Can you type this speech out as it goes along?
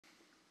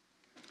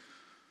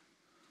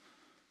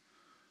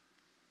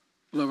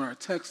Beloved, our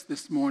text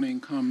this morning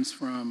comes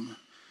from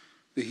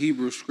the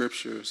Hebrew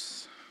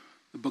Scriptures,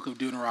 the book of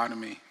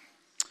Deuteronomy,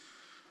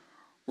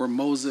 where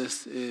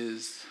Moses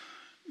is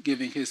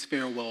giving his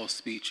farewell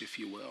speech, if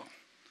you will,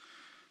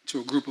 to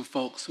a group of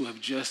folks who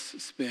have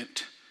just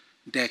spent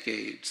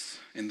decades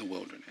in the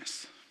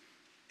wilderness.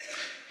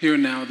 Hear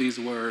now these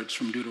words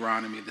from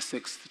Deuteronomy, the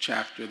 6th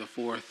chapter, the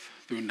 4th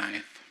through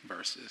 9th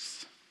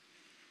verses.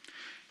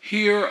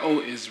 Hear,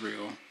 O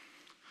Israel,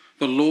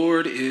 the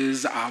Lord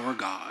is our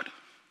God,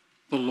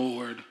 the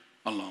Lord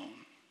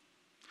alone.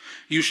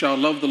 You shall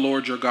love the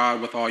Lord your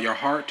God with all your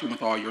heart and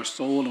with all your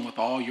soul and with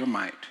all your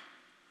might.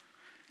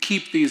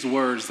 Keep these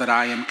words that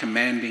I am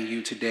commanding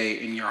you today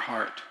in your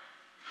heart.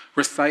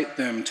 Recite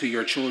them to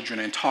your children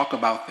and talk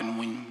about them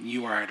when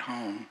you are at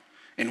home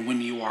and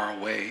when you are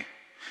away,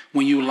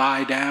 when you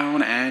lie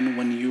down and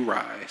when you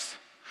rise.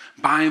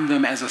 Bind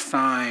them as a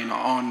sign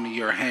on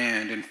your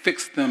hand and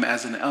fix them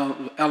as an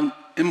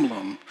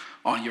emblem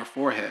on your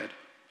forehead,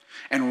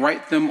 and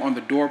write them on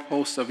the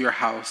doorposts of your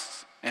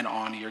house and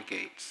on your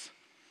gates.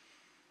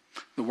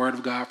 The word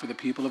of God for the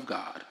people of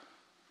God.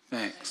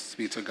 Thanks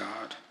be to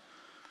God.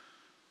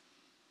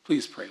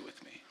 Please pray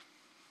with me.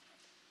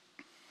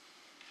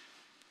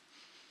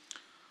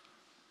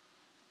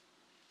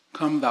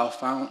 Come, thou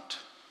fount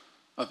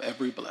of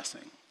every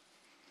blessing.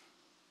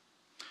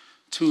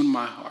 Tune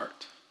my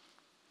heart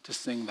to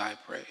sing thy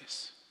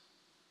praise.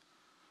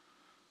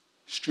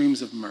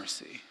 Streams of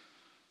mercy,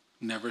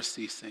 never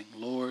ceasing.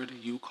 Lord,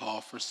 you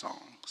call for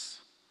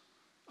songs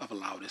of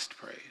loudest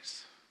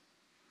praise.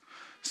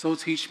 So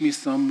teach me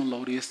some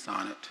melodious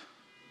sonnet,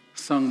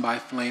 sung by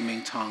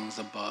flaming tongues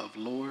above.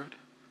 Lord,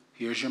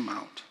 here's your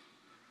mount.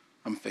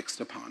 I'm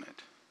fixed upon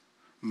it.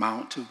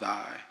 Mount to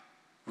thy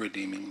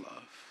redeeming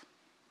love.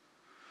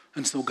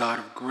 And so, God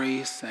of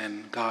grace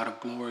and God of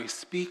glory,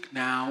 speak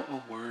now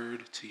a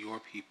word to your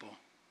people.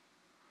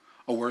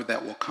 A word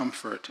that will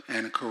comfort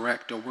and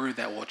correct, a word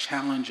that will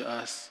challenge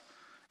us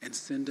and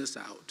send us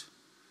out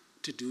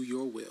to do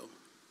your will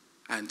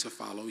and to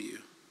follow you.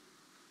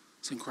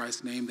 It's in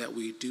Christ's name that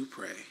we do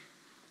pray.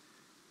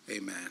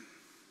 Amen.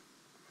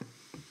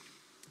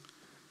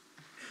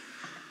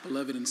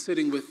 Beloved, in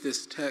sitting with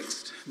this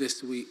text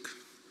this week,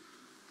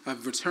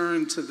 I've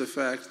returned to the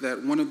fact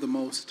that one of the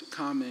most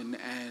common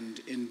and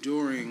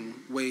enduring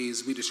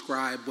ways we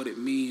describe what it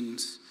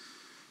means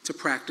to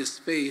practice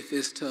faith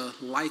is to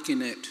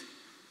liken it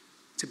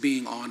to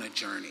being on a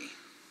journey.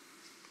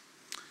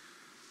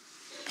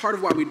 Part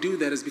of why we do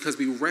that is because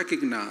we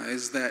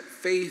recognize that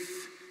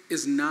faith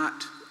is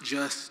not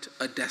just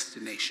a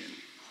destination.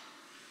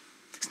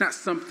 It's not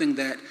something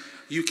that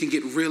you can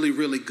get really,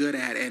 really good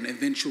at and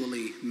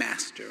eventually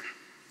master.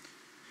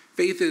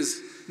 Faith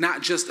is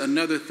not just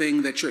another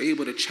thing that you're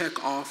able to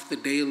check off the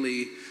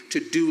daily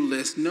to-do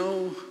list.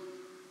 No,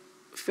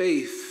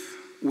 faith,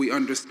 we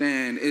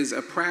understand, is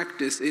a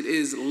practice. It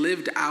is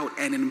lived out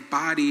and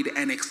embodied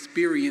and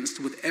experienced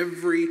with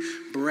every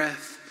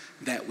breath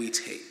that we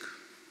take.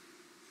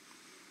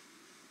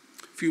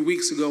 A few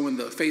weeks ago in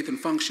the Faith and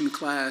Function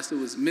class, it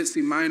was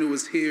Mitzi Minor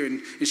was here,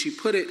 and she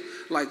put it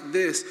like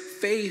this: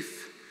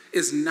 faith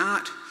is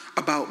not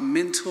about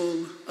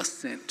mental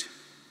assent.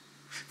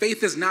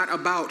 Faith is not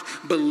about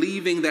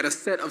believing that a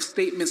set of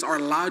statements are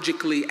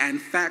logically and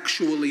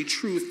factually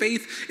true.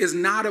 Faith is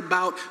not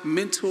about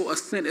mental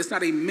assent. It's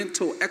not a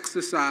mental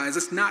exercise.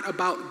 It's not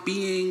about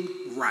being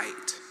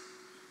right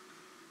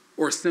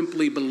or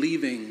simply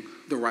believing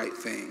the right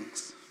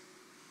things.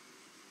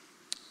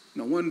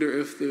 No wonder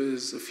if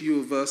there's a few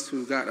of us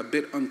who got a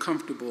bit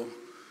uncomfortable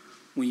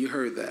when you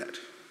heard that.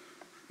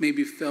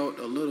 Maybe felt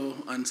a little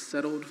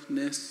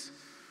unsettledness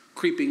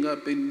creeping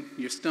up in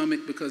your stomach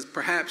because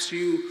perhaps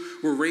you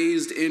were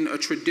raised in a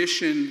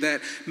tradition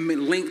that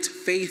linked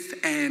faith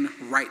and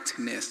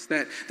rightness,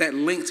 that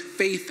linked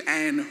faith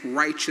and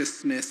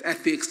righteousness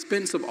at the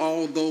expense of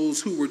all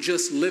those who were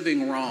just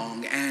living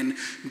wrong and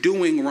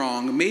doing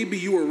wrong. Maybe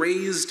you were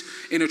raised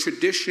in a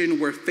tradition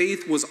where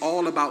faith was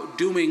all about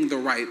doing the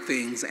right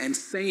things and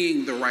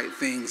saying the right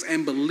things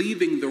and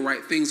believing the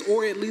right things,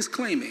 or at least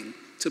claiming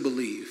to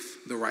believe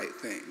the right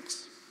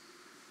things.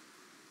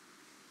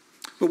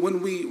 But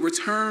when we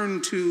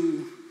return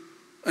to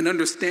an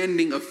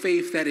understanding of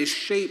faith that is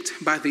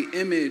shaped by the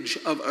image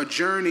of a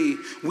journey,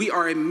 we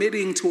are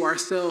admitting to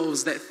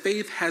ourselves that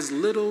faith has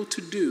little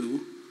to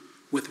do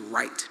with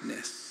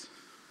rightness.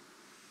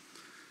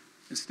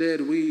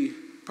 Instead, we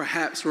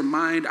perhaps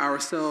remind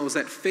ourselves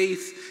that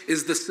faith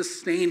is the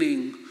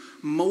sustaining,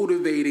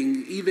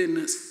 motivating,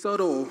 even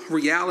subtle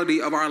reality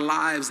of our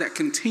lives that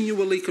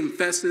continually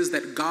confesses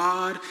that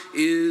God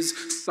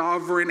is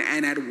sovereign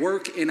and at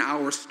work in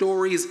our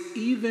stories,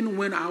 even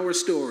when our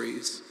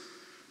stories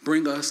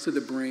bring us to the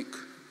brink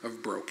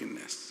of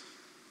brokenness.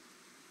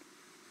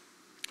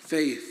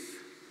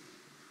 Faith,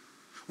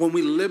 when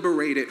we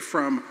liberate it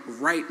from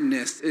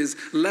rightness, is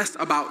less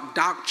about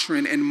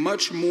doctrine and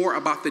much more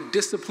about the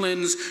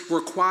disciplines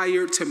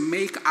required to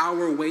make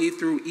our way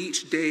through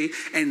each day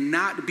and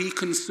not be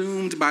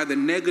consumed by the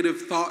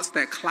negative thoughts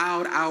that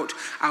cloud out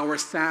our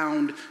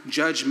sound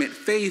judgment.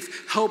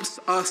 Faith helps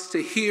us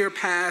to hear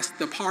past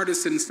the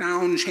partisan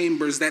sound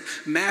chambers that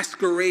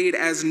masquerade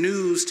as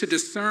news, to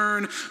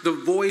discern the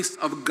voice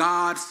of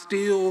God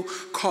still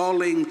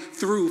calling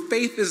through.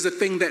 Faith is the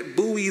thing that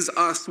buoys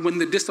us when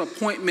the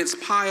disappointments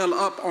pile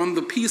up on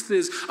the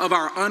pieces of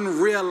our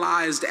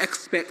unrealized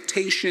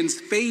expectations.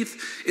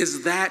 Faith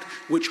is that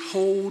which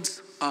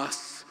holds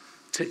us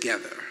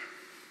together.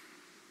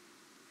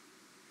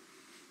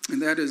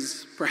 And that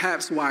is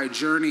perhaps why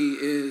journey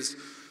is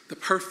the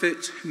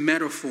perfect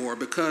metaphor,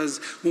 because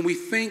when we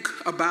think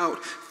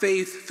about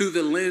faith through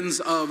the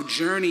lens of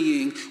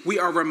journeying, we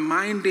are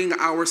reminding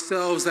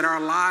ourselves that our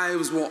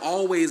lives will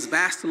always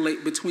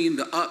vacillate between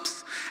the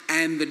ups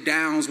and the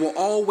downs, will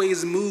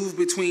always move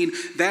between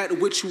that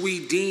which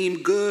we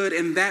deem good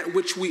and that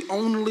which we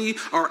only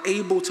are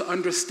able to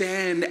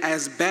understand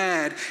as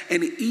bad,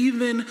 and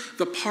even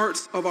the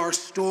parts of our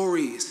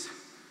stories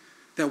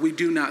that we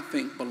do not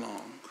think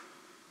belong.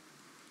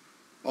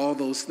 All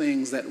those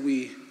things that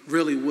we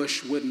really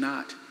wish would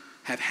not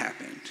have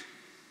happened.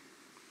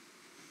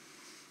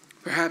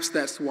 Perhaps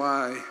that's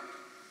why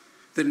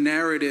the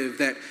narrative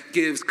that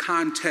gives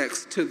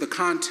context to the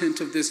content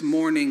of this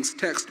morning's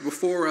text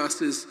before us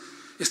is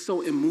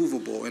so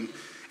immovable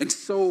and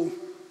so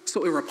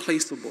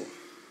irreplaceable,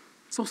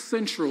 so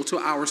central to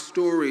our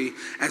story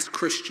as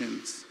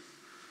Christians.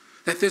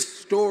 That this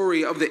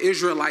story of the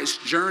Israelites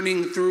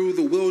journeying through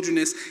the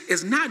wilderness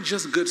is not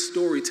just good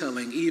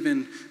storytelling,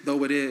 even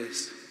though it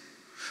is.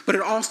 But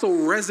it also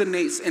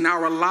resonates in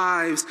our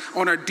lives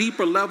on a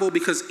deeper level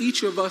because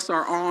each of us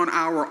are on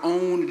our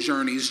own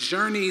journeys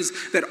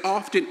that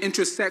often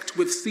intersect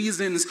with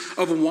seasons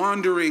of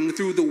wandering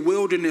through the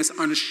wilderness,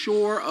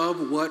 unsure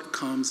of what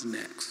comes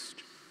next.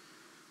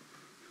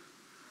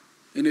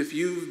 And if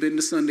you've been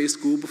to Sunday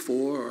school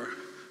before or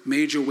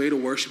made your way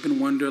to worship and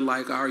wonder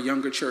like our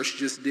younger church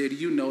just did,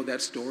 you know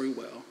that story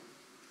well.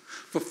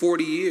 For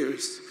 40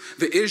 years,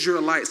 the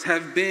Israelites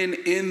have been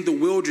in the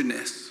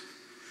wilderness,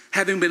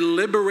 having been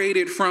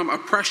liberated from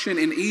oppression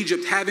in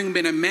Egypt, having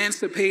been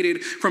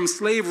emancipated from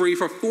slavery.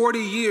 For 40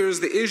 years,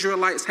 the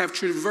Israelites have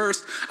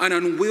traversed an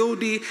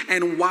unwieldy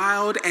and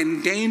wild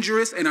and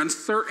dangerous and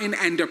uncertain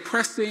and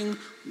depressing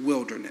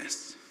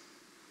wilderness.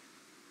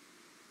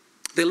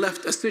 They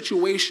left a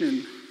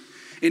situation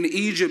in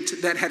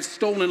Egypt that had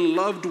stolen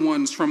loved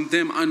ones from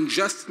them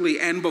unjustly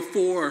and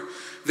before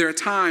their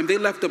time. They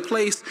left a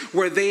place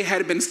where they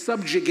had been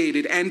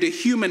subjugated and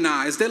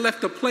dehumanized. They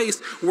left a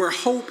place where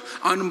hope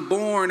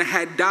unborn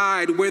had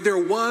died, where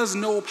there was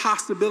no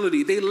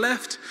possibility. They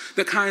left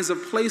the kinds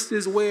of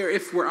places where,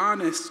 if we're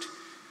honest,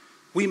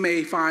 we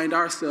may find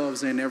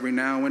ourselves in every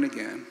now and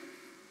again.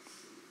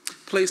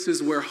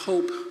 Places where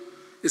hope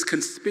is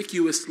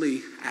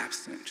conspicuously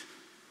absent.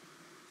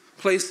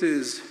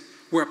 Places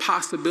where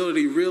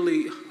possibility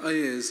really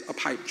is a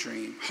pipe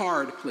dream.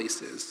 Hard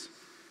places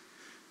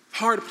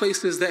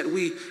that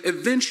we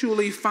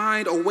eventually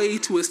find a way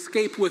to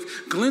escape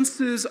with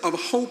glimpses of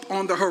hope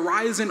on the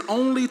horizon,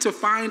 only to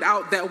find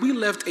out that we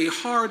left a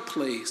hard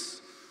place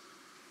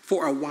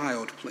for a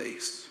wild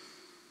place.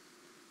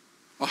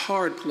 A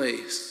hard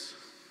place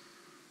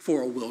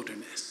for a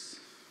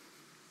wilderness.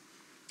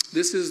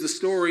 This is the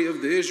story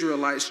of the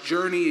Israelites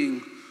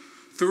journeying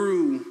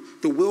through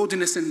the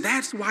wilderness, and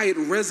that's why it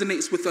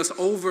resonates with us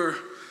over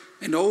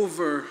and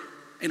over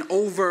and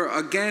over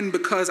again,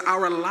 because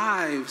our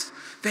lives,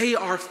 they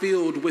are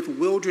filled with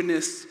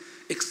wilderness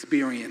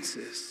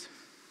experiences.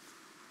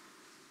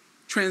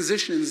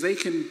 Transitions, they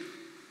can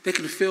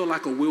feel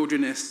like a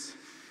wilderness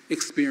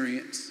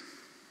experience.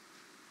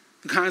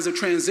 The kinds of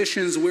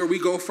transitions where we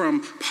go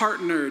from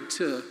partnered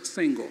to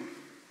single.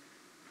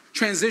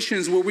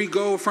 Transitions where we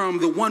go from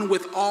the one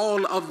with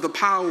all of the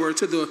power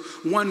to the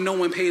one no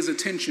one pays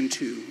attention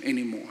to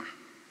anymore.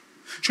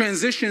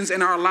 Transitions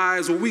in our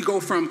lives where we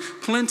go from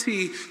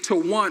plenty to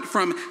want,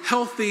 from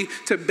healthy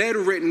to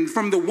bedridden,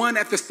 from the one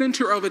at the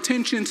center of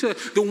attention to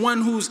the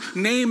one whose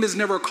name is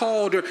never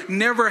called or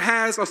never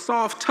has a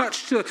soft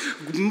touch to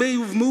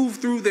move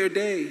through their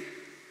day.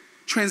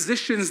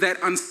 Transitions that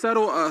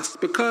unsettle us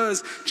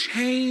because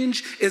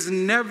change is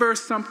never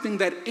something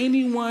that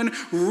anyone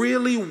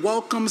really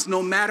welcomes,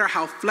 no matter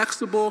how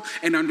flexible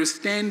and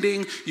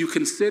understanding you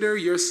consider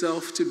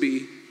yourself to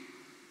be.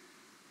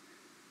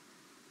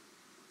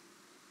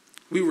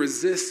 We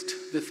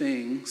resist the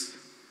things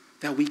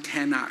that we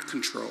cannot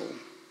control,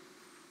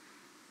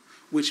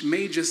 which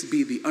may just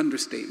be the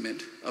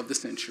understatement of the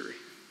century.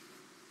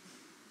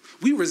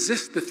 We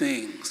resist the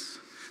things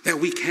that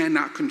we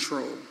cannot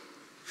control.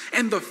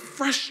 And the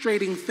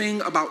frustrating thing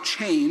about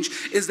change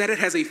is that it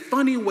has a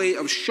funny way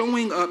of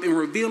showing up and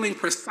revealing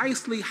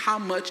precisely how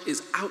much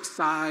is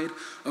outside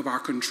of our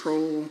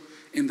control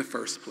in the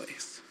first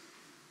place.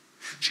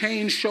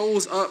 Change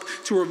shows up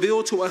to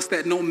reveal to us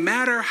that no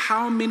matter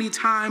how many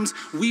times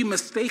we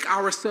mistake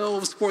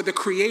ourselves for the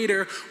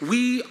Creator,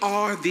 we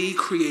are the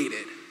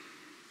created.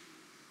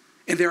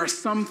 And there are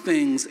some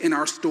things in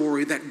our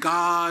story that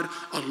God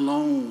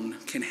alone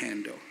can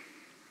handle.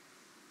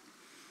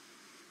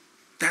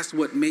 That's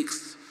what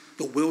makes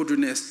the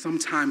wilderness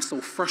sometimes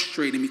so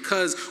frustrating,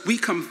 because we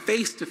come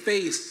face to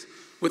face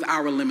with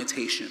our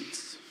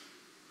limitations.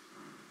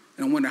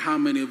 And I wonder how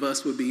many of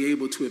us would be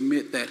able to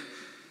admit that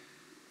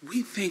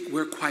we think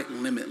we're quite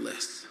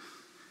limitless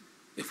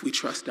if we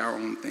trust our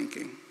own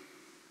thinking.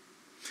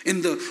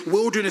 In the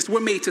wilderness,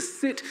 we're made to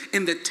sit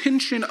in the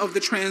tension of the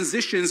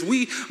transitions.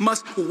 We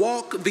must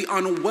walk the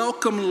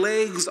unwelcome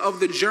legs of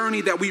the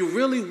journey that we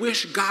really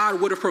wish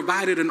God would have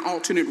provided an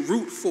alternate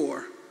route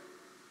for.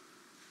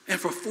 And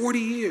for 40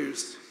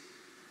 years,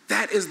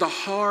 that is the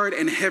hard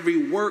and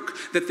heavy work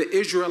that the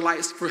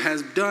Israelites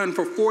has done.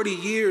 For 40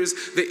 years,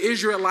 the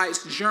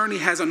Israelites' journey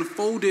has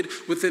unfolded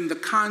within the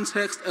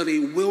context of a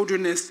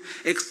wilderness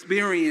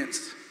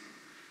experience.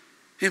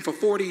 And for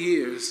 40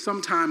 years,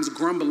 sometimes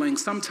grumbling,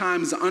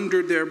 sometimes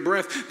under their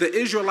breath, the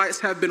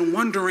Israelites have been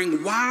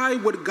wondering, why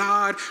would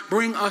God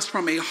bring us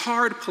from a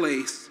hard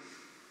place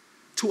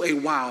to a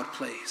wild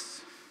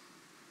place?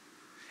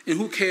 And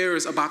who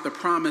cares about the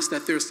promise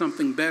that there's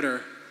something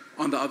better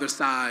on the other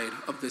side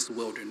of this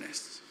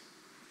wilderness?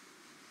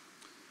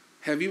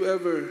 Have you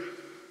ever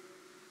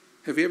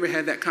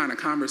had that kind of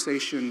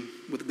conversation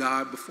with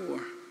God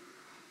before?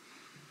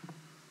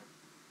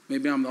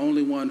 Maybe I'm the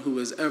only one who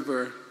has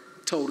ever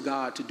told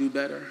God to do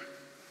better.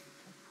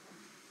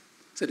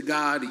 Said,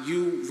 God,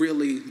 you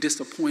really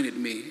disappointed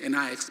me, and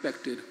I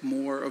expected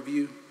more of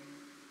you.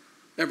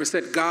 Ever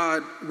said,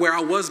 God, where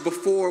I was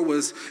before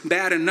was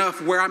bad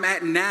enough. Where I'm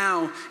at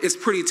now is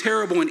pretty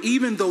terrible. And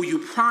even though you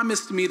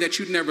promised me that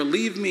you'd never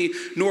leave me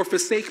nor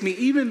forsake me,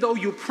 even though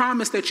you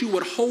promised that you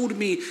would hold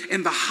me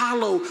in the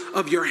hollow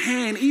of your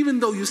hand, even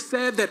though you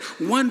said that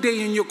one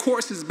day in your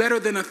course is better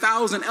than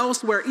 1,000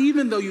 elsewhere,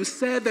 even though you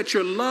said that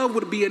your love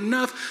would be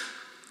enough,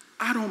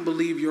 I don't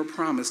believe your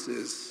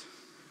promises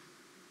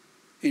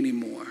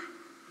anymore.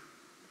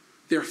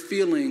 They're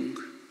feeling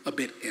a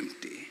bit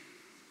empty.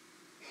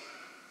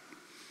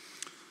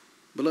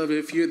 Beloved,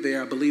 if you're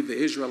there, I believe the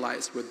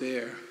Israelites were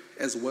there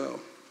as well,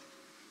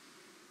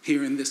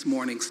 here in this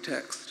morning's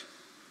text.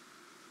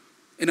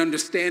 And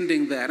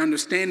understanding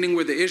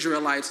where the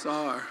Israelites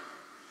are,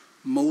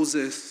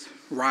 Moses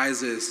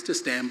rises to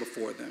stand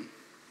before them.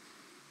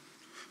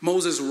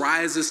 Moses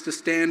rises to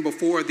stand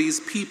before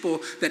these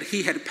people that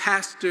he had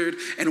pastored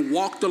and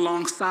walked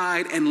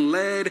alongside and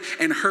led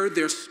and heard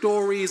their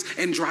stories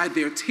and dried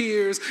their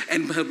tears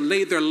and have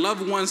laid their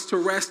loved ones to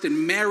rest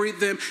and married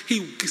them.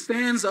 He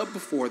stands up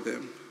before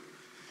them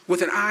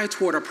with an eye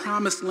toward a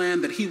promised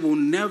land that he will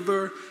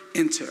never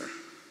enter,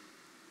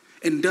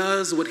 and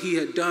does what he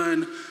had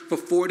done for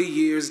 40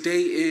 years,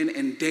 day in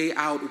and day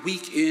out,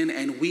 week in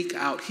and week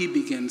out. He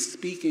begins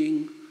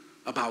speaking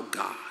about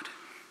God.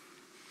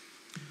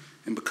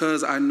 And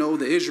because I know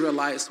the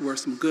Israelites were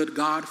some good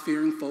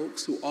God-fearing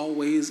folks who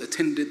always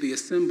attended the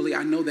assembly,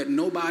 I know that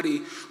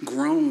nobody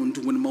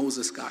groaned when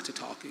Moses got to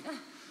talking.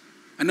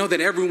 I know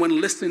that everyone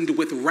listened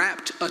with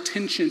rapt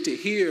attention to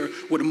hear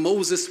what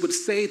Moses would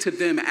say to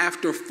them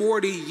after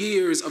 40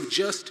 years of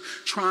just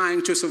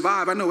trying to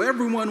survive. I know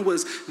everyone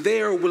was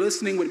there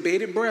listening with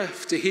bated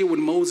breath to hear what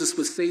Moses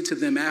would say to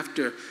them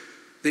after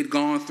they'd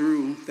gone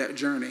through that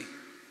journey.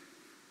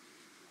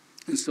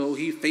 And so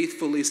he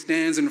faithfully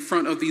stands in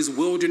front of these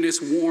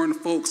wilderness-worn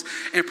folks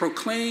and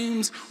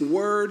proclaims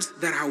words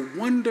that I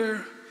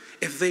wonder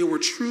if they were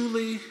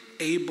truly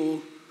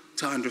able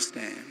to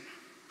understand.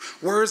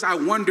 Words I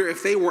wonder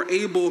if they were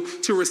able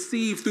to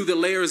receive through the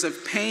layers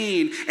of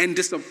pain and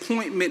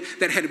disappointment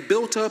that had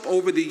built up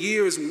over the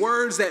years.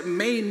 Words that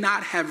may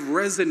not have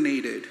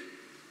resonated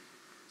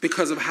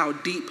because of how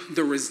deep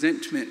the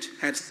resentment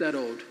had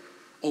settled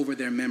over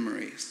their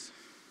memories.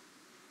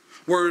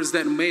 Words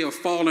that may have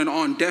fallen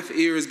on deaf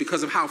ears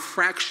because of how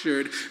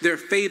fractured their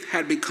faith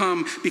had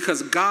become,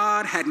 because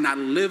God had not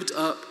lived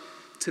up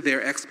to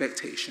their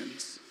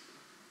expectations.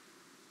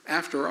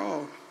 After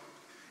all,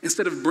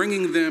 instead of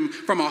bringing them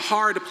from a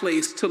hard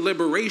place to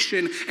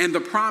liberation and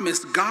the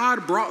promise,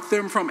 God brought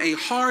them from a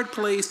hard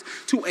place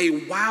to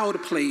a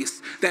wild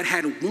place that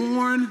had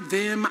worn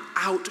them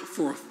out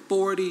for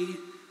 40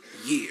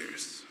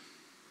 years.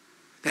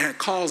 That had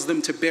caused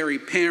them to bury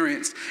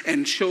parents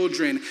and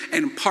children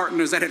and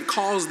partners, that had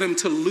caused them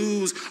to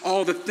lose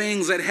all the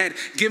things that had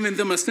given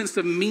them a sense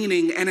of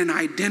meaning and an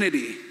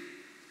identity.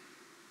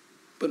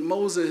 But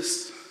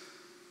Moses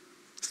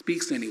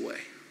speaks anyway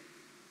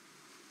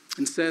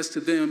and says to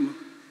them,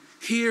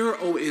 "Hear,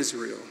 O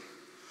Israel,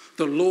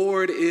 the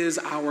Lord is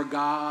our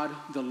God,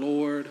 the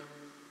Lord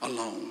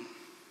alone."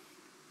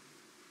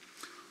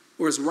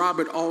 Or as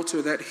Robert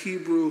Alter, that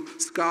Hebrew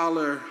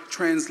scholar,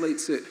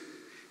 translates it,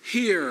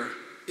 "Hear,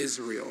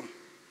 Israel,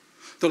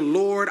 the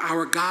Lord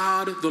our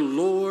God, the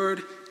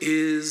Lord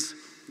is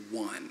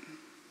one."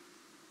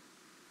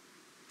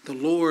 The The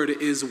Lord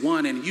is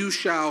one, and you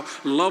shall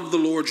love the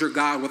Lord your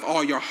God with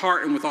all your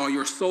heart and with all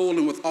your soul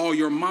and with all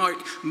your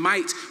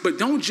might. But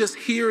don't just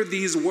hear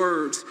these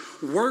words,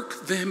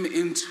 work them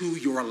into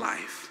your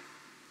life.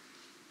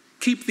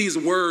 Keep these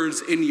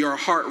words in your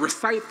heart.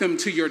 Recite them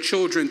to your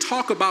children.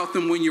 Talk about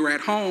them when you're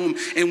at home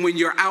and when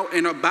you're out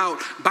and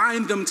about.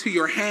 Bind them to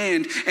your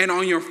hand and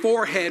on your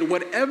forehead.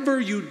 Whatever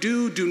you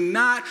do, do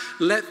not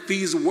let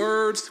these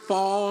words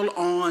fall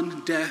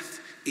on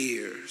deaf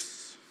ears.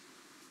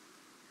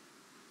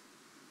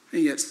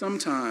 And yet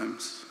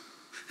sometimes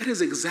that is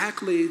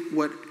exactly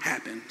what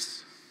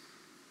happens.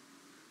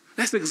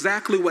 That's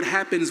exactly what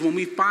happens when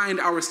we find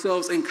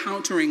ourselves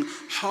encountering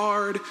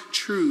hard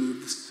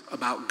truths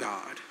about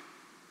God.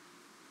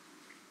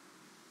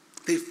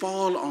 They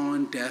fall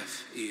on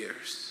deaf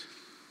ears.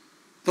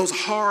 Those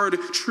hard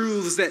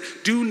truths that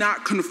do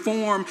not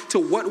conform to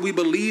what we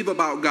believe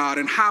about God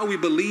and how we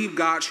believe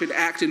God should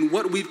act and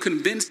what we've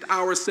convinced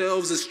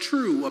ourselves is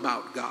true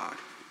about God.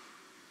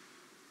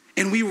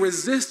 And we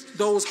resist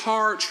those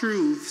hard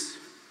truths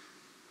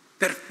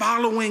that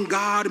following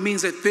God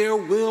means that there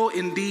will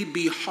indeed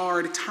be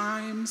hard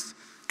times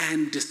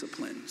and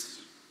disciplines.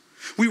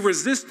 We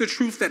resist the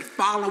truth that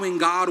following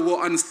God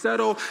will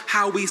unsettle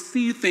how we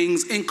see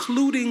things,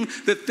 including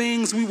the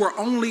things we were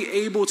only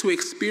able to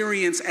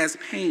experience as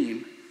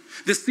pain.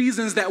 The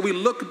seasons that we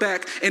look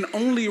back and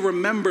only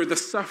remember the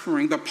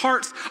suffering, the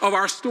parts of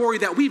our story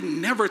that we've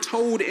never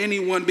told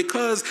anyone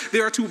because they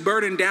are too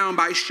burdened down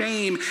by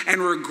shame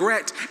and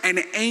regret and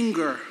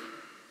anger.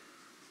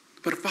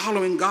 But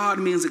following God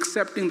means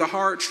accepting the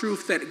hard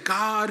truth that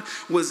God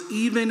was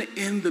even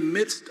in the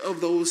midst of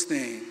those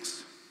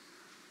things.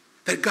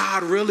 That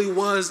God really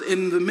was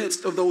in the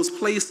midst of those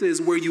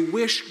places where you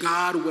wish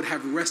God would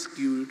have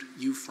rescued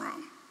you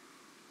from.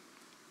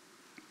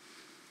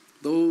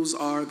 Those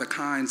are the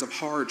kinds of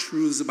hard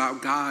truths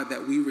about God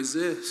that we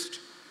resist.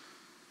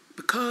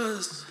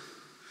 Because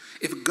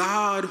if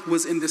God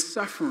was in the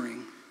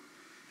suffering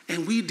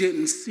and we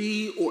didn't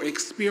see or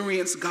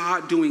experience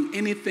God doing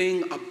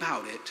anything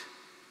about it,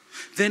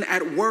 then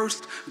at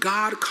worst,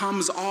 God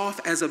comes off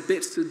as a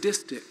bit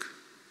sadistic.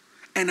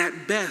 And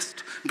at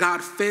best,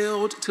 God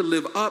failed to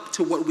live up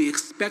to what we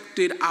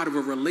expected out of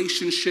a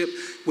relationship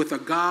with a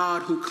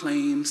God who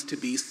claims to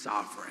be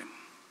sovereign.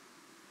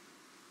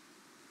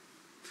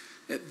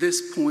 At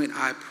this point,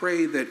 I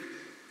pray that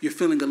you're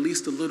feeling at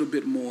least a little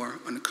bit more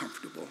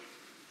uncomfortable.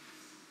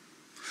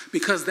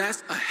 Because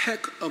that's a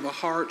heck of a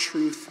hard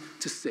truth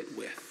to sit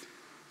with.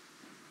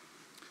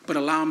 But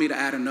allow me to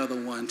add another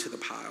one to the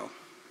pile.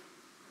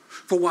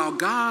 For while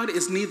God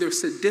is neither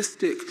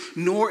sadistic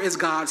nor is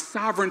God's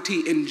sovereignty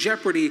in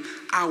jeopardy,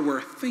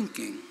 our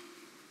thinking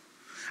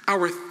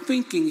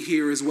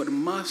here is what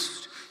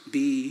must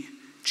be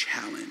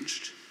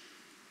challenged.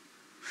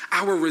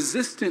 Our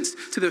resistance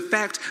to the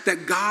fact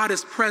that God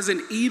is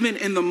present even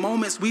in the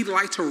moments we'd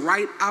like to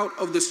write out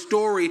of the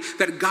story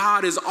that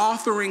God is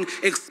authoring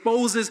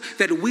exposes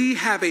that we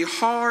have a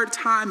hard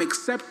time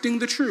accepting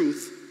the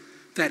truth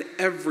that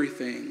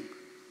everything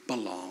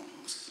belongs.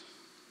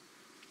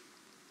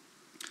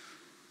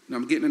 Now,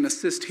 I'm getting an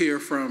assist here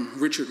from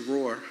Richard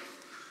Rohr.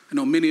 I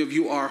know many of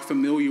you are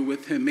familiar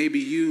with him. Maybe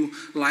you,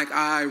 like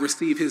I,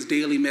 receive his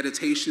daily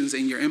meditations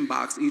in your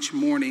inbox each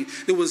morning.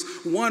 There was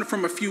one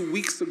from a few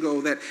weeks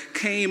ago that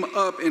came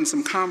up in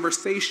some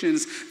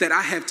conversations that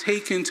I have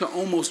taken to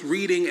almost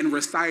reading and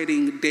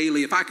reciting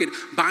daily. If I could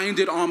bind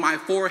it on my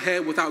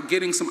forehead without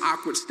getting some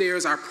awkward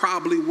stares, I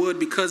probably would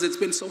because it's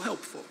been so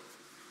helpful.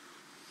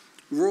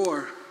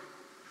 Rohr,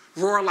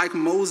 like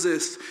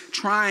Moses,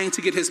 trying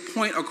to get his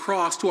point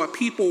across to a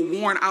people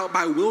worn out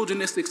by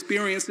wilderness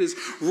experiences.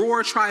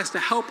 Rohr tries to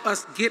help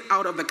us get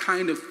out of the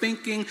kind of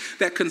thinking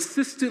that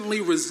consistently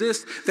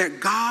resists that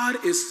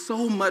God is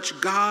so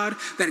much God,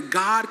 that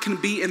God can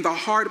be in the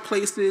hard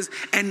places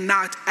and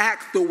not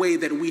act the way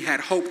that we had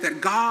hoped, that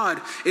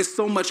God is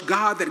so much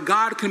God that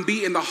God can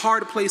be in the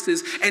hard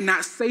places and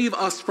not save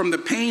us from the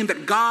pain,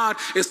 that God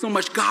is so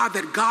much God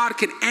that God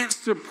can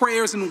answer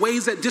prayers in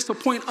ways that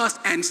disappoint us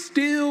and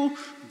still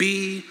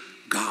be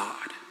God.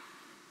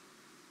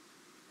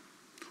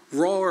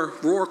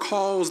 Rohr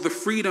calls the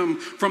freedom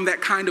from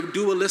that kind of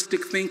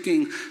dualistic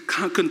thinking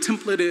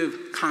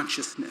contemplative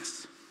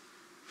consciousness,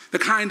 the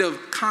kind of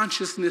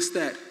consciousness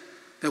that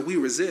we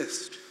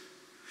resist.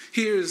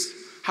 Here's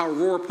how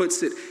Rohr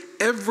puts it.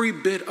 Every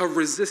bit of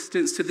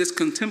resistance to this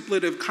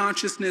contemplative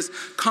consciousness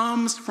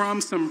comes from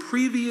some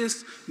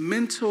previous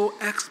mental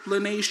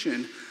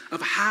explanation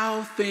of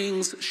how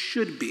things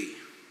should be,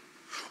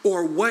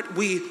 or what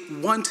we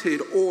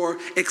wanted or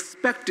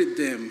expected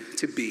them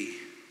to be.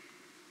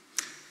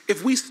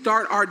 If we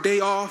start our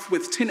day off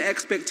with 10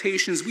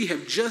 expectations, we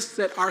have just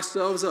set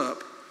ourselves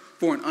up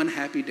for an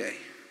unhappy day.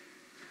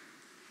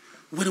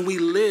 When we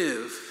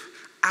live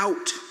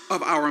out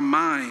of our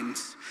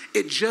minds,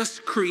 it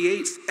just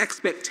creates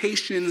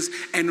expectations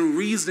and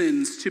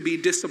reasons to be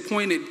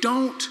disappointed.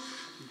 Don't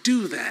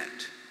do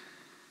that.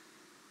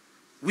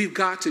 We've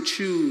got to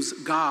choose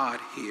God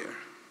here.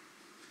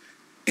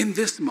 In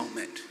this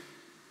moment,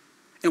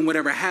 and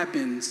whatever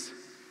happens,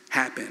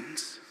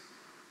 happens.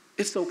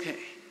 It's okay.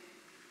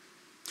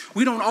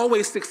 We don't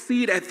always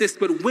succeed at this,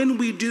 but when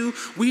we do,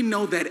 we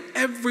know that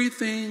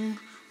everything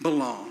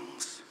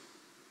belongs.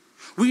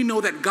 We know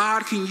that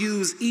God can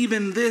use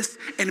even this,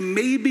 and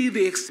maybe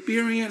the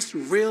experience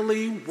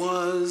really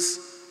was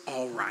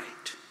all right.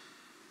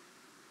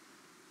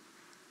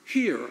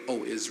 Hear,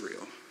 O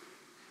Israel,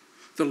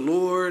 the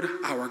Lord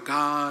our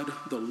God,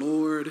 the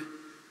Lord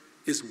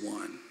is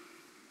one.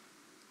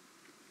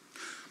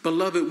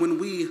 Beloved, when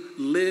we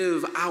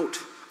live out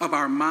of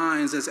our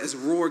minds, as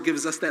Roar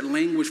gives us that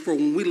language for,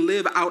 when we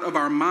live out of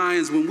our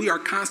minds, when we are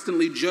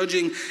constantly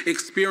judging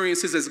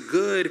experiences as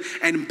good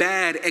and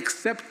bad,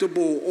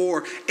 acceptable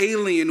or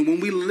alien,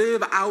 when we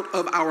live out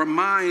of our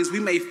minds,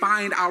 we may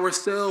find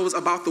ourselves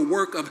about the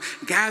work of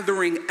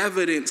gathering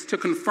evidence to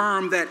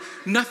confirm that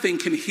nothing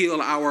can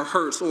heal our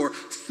hurts or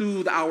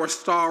soothe our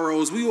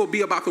sorrows. We will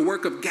be about the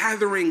work of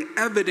gathering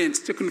evidence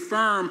to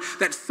confirm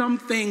that some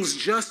things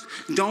just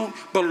don't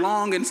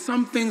belong and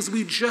some things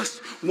we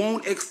just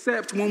won't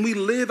accept. When we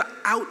live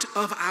out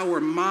of our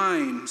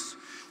minds,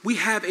 we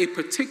have a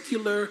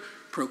particular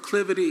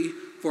proclivity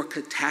for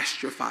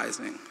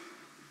catastrophizing.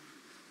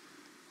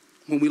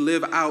 When we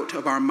live out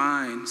of our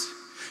minds,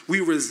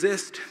 we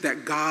resist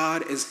that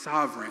God is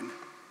sovereign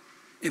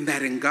and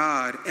that in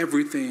God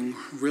everything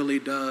really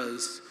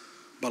does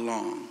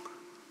belong.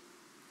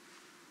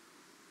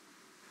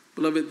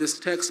 Beloved, this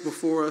text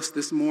before us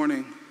this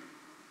morning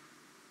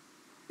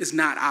is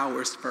not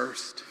ours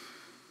first.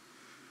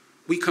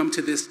 We come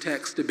to this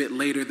text a bit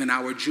later than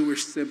our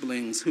Jewish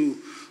siblings who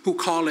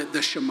call it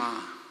the Shema,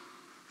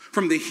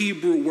 from the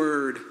Hebrew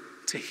word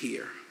to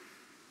hear.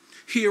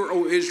 Hear,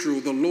 O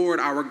Israel, the Lord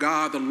our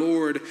God, the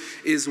Lord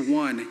is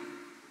one.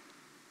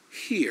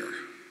 Hear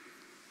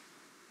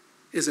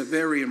is a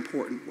very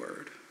important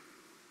word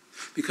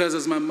because,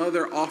 as my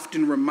mother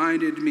often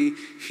reminded me,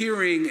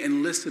 hearing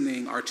and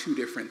listening are two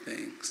different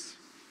things.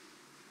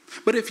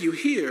 But if you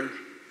hear,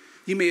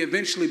 you may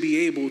eventually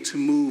be able to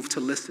move to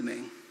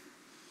listening.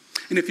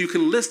 And if you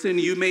can listen,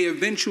 you may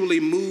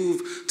eventually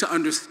move to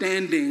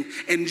understanding.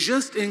 And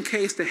just in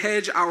case to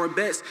hedge our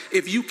bets,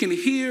 if you can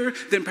hear,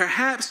 then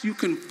perhaps you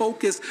can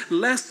focus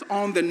less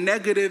on the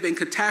negative and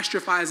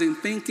catastrophizing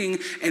thinking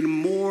and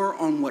more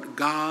on what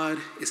God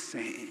is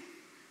saying.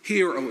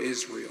 Hear, O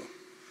Israel,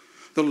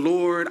 the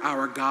Lord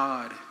our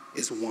God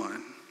is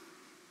one.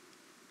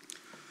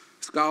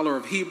 Scholar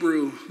of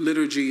Hebrew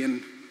liturgy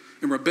and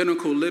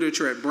rabbinical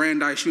literature at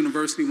Brandeis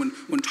University,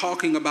 when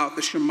talking about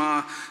the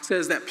Shema,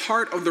 says that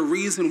part of the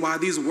reason why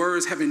these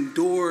words have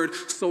endured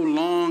so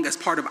long as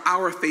part of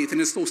our faith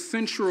and is so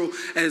central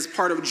as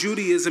part of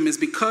Judaism is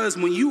because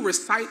when you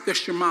recite the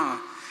Shema,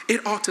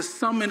 it ought to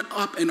summon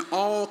up an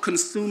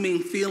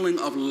all-consuming feeling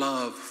of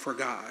love for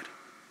God.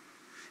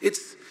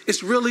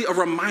 It's really a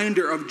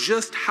reminder of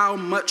just how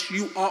much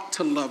you ought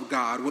to love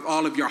God with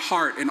all of your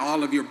heart and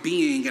all of your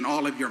being and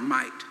all of your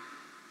might.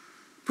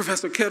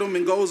 Professor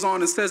Kettleman goes on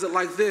and says it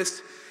like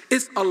this: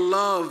 it's a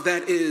love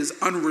that is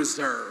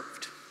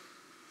unreserved,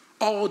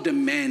 all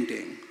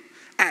demanding,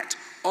 at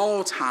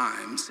all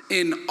times,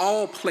 in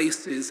all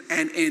places,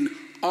 and in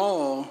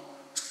all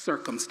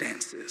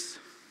circumstances.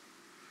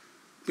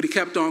 But he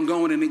kept on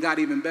going and it got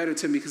even better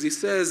to me because he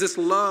says this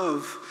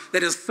love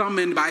that is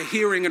summoned by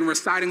hearing and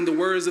reciting the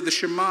words of the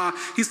Shema,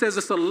 he says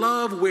it's a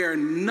love where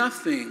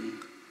nothing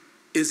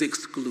is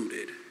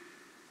excluded.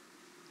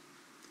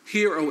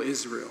 Hear, O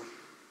Israel,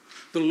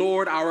 the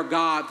Lord our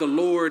God, the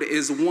Lord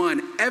is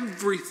one.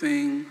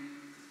 Everything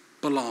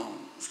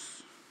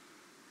belongs.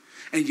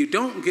 And you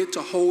don't get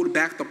to hold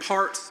back the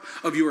parts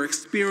of your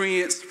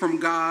experience from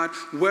God,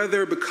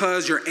 whether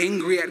because you're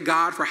angry at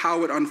God for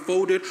how it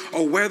unfolded,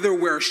 or whether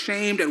we're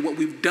ashamed at what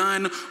we've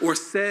done or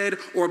said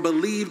or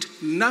believed.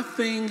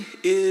 Nothing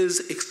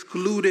is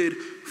excluded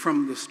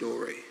from the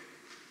story.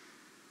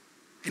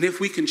 And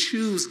if we can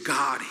choose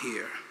God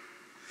here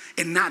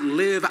and not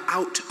live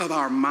out of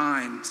our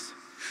minds,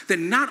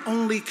 then not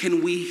only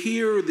can we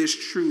hear this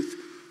truth,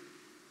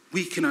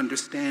 we can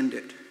understand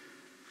it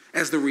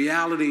as the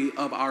reality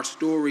of our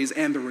stories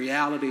and the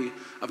reality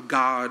of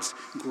God's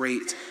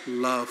great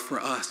love for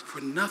us. For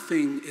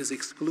nothing is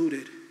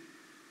excluded.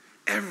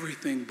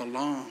 Everything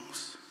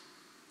belongs.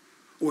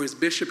 Or as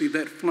Bishop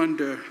Yvette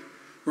Flunder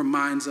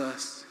reminds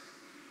us,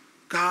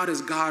 God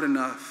is God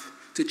enough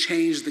to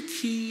change the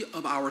key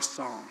of our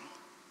song,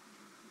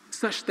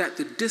 such that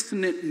the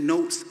dissonant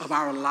notes of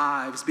our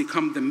lives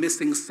become the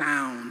missing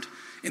sound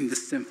in the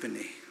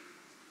symphony.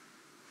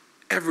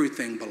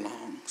 Everything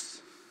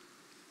belongs.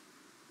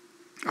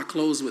 I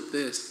close with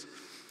this.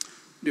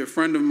 A dear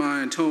friend of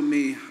mine told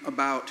me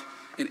about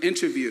an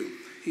interview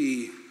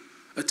he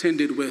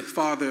attended with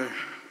Father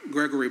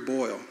Gregory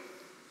Boyle.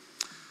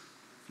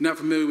 If you're not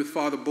familiar with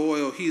Father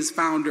Boyle, he's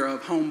founder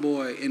of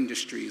Homeboy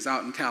Industries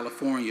out in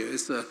California.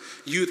 It's a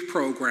youth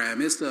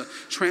program. It's a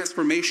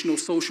transformational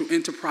social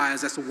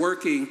enterprise that's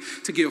working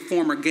to give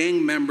former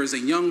gang members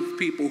and young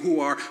people who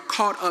are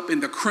caught up in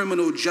the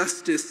criminal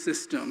justice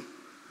system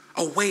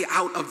a way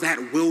out of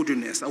that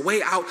wilderness, a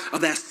way out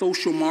of that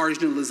social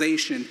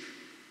marginalization.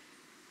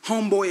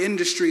 Homeboy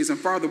Industries and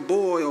Father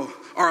Boyle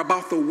are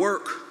about the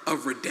work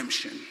of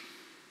redemption.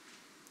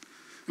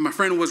 And my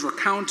friend was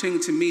recounting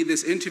to me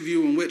this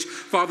interview in which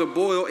Father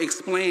Boyle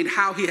explained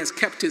how he has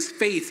kept his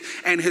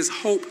faith and his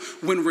hope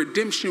when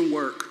redemption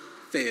work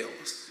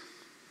fails.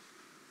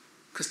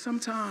 Because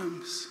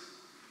sometimes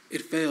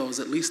it fails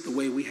at least the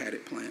way we had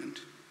it planned.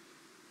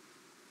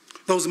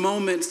 Those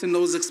moments and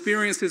those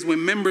experiences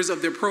when members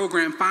of their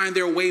program find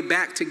their way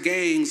back to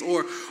gangs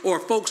or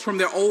folks from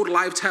their old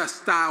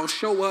lifestyle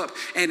show up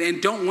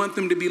and don't want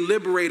them to be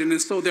liberated,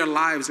 and so their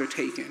lives are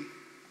taken.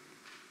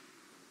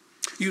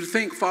 You'd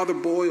think Father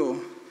Boyle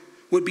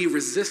would be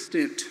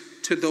resistant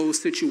to those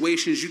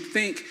situations. You'd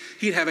think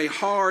he'd have a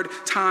hard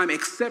time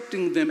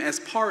accepting them as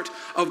part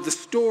of the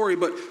story.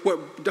 But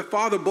what the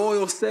Father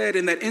Boyle said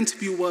in that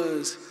interview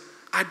was,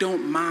 I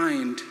don't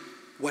mind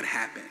what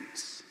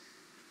happens.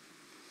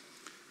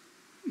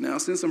 Now,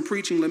 since I'm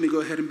preaching, let me go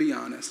ahead and be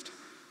honest.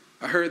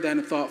 I heard that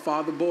and thought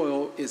Father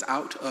Boyle is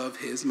out of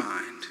his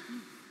mind.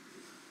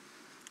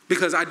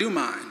 Because I do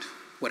mind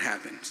what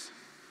happens.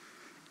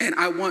 And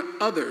I want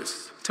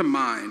others to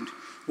mind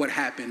what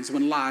happens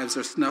when lives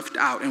are snuffed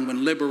out and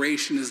when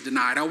liberation is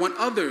denied. I want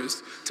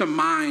others to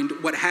mind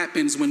what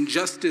happens when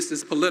justice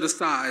is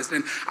politicized.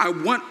 And I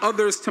want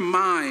others to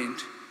mind,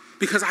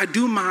 because I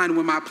do mind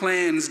when my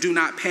plans do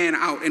not pan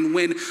out and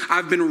when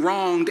I've been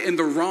wronged and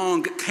the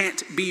wrong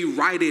can't be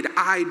righted.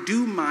 I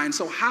do mind.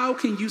 So how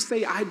can you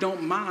say I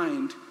don't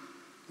mind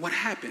what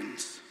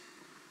happens?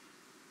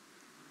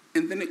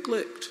 And then it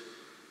clicked.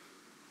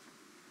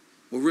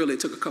 Well, really, it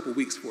took a couple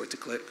weeks for it to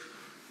click.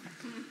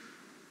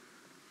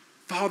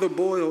 Father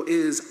Boyle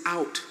is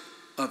out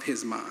of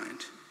his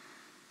mind,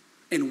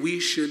 and we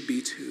should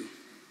be too.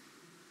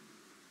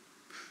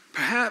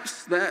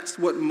 Perhaps that's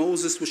what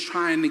Moses was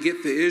trying to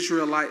get the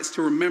Israelites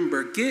to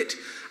remember. Get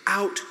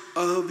out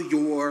of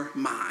your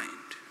mind.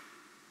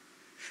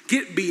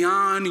 Get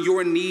beyond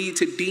your need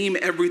to deem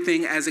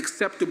everything as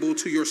acceptable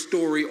to your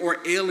story or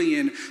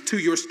alien to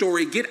your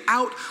story. Get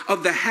out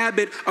of the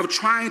habit of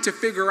trying to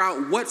figure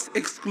out what's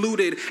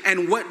excluded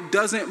and what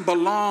doesn't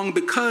belong,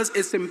 because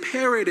it's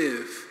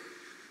imperative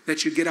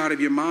that you get out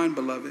of your mind,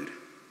 beloved.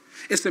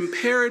 It's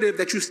imperative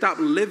that you stop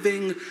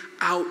living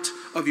out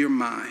of your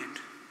mind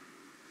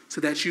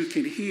so that you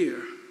can hear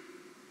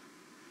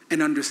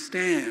and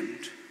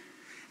understand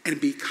and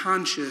be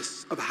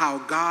conscious of how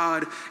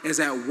God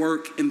is at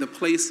work in the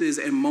places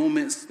and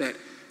moments that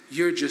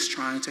you're just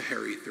trying to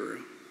hurry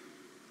through.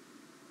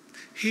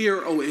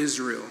 Hear, O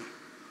Israel,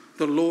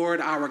 the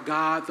Lord our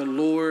God, the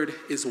Lord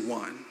is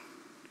one.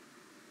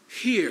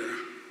 Hear,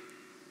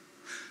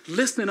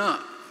 listen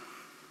up,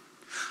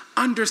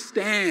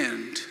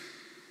 understand,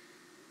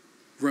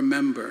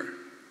 remember.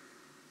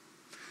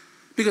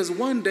 Because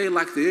one day,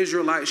 like the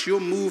Israelites, you'll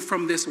move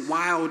from this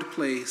wild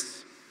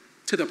place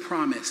to the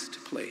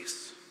promised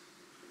place.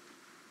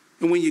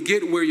 And when you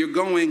get where you're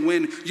going,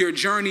 when your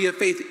journey of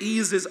faith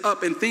eases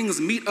up and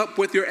things meet up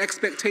with your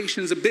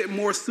expectations a bit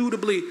more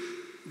suitably,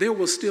 there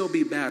will still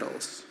be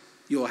battles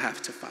you'll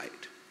have to fight.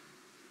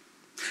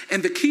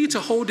 And the key to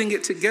holding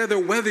it together,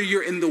 whether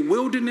you're in the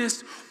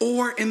wilderness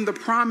or in the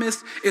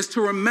promise, is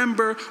to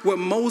remember what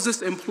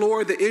Moses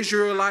implored the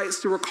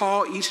Israelites to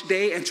recall each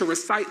day and to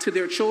recite to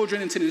their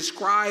children and to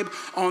inscribe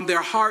on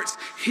their hearts.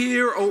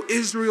 Hear, O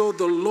Israel,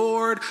 the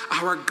Lord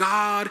our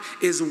God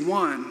is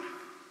one.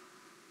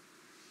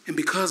 And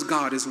because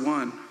God is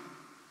one,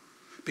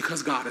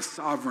 because God is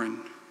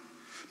sovereign,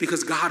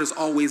 because God is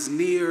always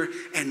near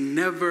and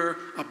never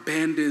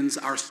abandons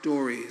our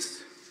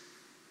stories,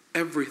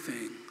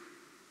 everything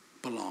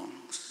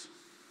belongs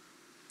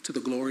to the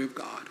glory of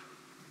God.